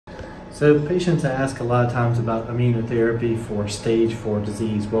So patients ask a lot of times about immunotherapy for stage 4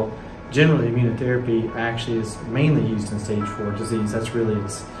 disease. Well, generally immunotherapy actually is mainly used in stage 4 disease. That's really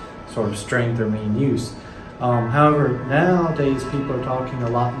its sort of strength or main use. However, nowadays people are talking a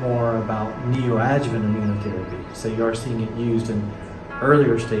lot more about neoadjuvant immunotherapy. So you are seeing it used in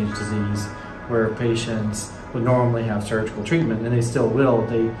earlier stage disease where patients would normally have surgical treatment, and they still will.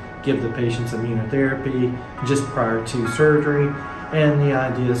 They give the patients immunotherapy just prior to surgery, and the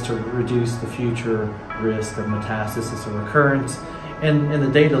idea is to reduce the future risk of metastasis or recurrence. And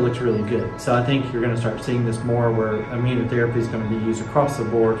the data looks really good. So I think you're going to start seeing this more where immunotherapy is going to be used across the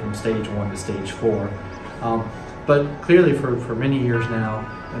board from stage 1 to stage 4. But clearly for many years now,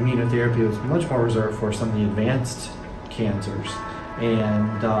 immunotherapy was much more reserved for some of the advanced cancers.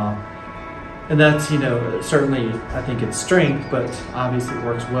 And that's, certainly I think it's strength, but obviously it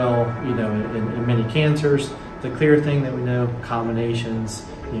works well, in many cancers. The clear thing that we know, combinations,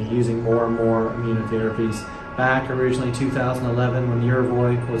 using more and more immunotherapies. Back originally 2011 when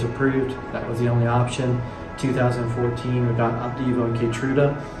Yervoy was approved, that was the only option. 2014 we got Opdivo and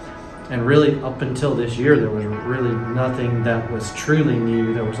Keytruda. And really up until this year there was really nothing that was truly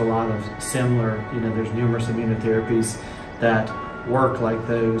new. There was a lot of similar, there's numerous immunotherapies that work like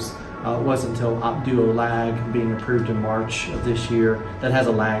those. It wasn't until Opduo-Lag being approved in March of this year that has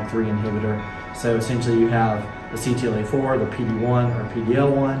a LAG-3 inhibitor. So essentially you have the CTLA-4, the PD-1 or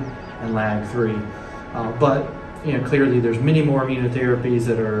PD-L1, and LAG-3. But clearly there's many more immunotherapies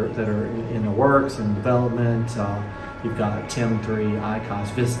that are in the works and development. You've got TIM-3,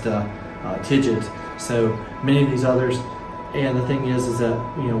 ICOS, Vista, TIGIT, so many of these others. And the thing is that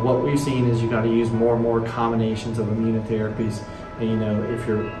what we've seen is you got to use more and more combinations of immunotherapies. And, if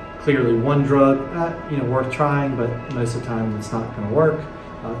you're clearly one drug, worth trying, but most of the time it's not going to work.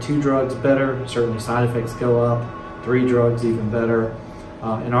 2 drugs better, certainly side effects go up. 3 drugs even better.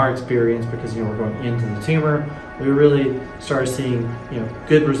 In our experience, because we're going into the tumor, we really started seeing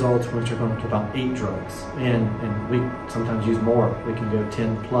good results once you're going to about 8 drugs, and we sometimes use more. We can go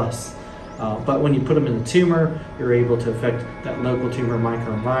 10 plus. But when you put them in the tumor, you're able to affect that local tumor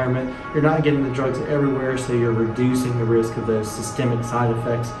microenvironment. You're not getting the drugs everywhere, so you're reducing the risk of those systemic side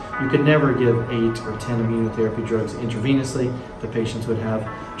effects. You could never give 8 or 10 immunotherapy drugs intravenously. The patients would have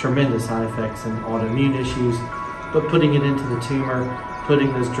tremendous side effects and autoimmune issues. But putting it into the tumor,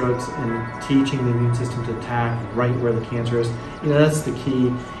 putting those drugs and teaching the immune system to attack right where the cancer is, that's the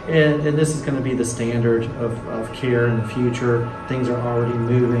key. And this is going to be the standard of care in the future. Things are already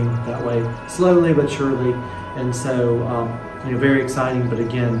moving that way, slowly but surely. And so, very exciting. But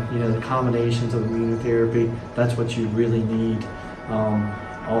again, the combinations of immunotherapy, that's what you really need.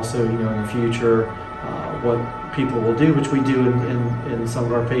 Also, in the future, what people will do, which we do in some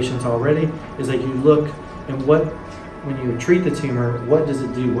of our patients already, is that you look and when you treat the tumor, what does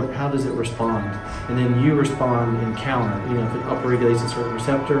it do? How does it respond? And then you respond and counter. If it upregulates a certain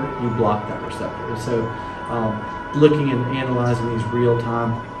receptor, you block that receptor. And so looking and analyzing these real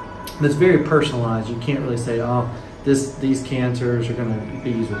time, and it's very personalized. You can't really say, oh, these cancers are going to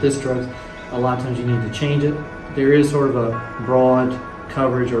be used with this drug. A lot of times you need to change it. There is sort of a broad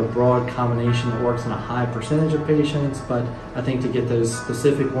coverage or a broad combination that works in a high percentage of patients, but I think to get those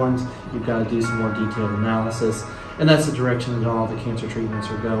specific ones, you've got to do some more detailed analysis. And that's the direction that all the cancer treatments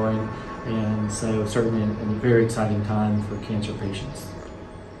are going. And so certainly a very exciting time for cancer patients.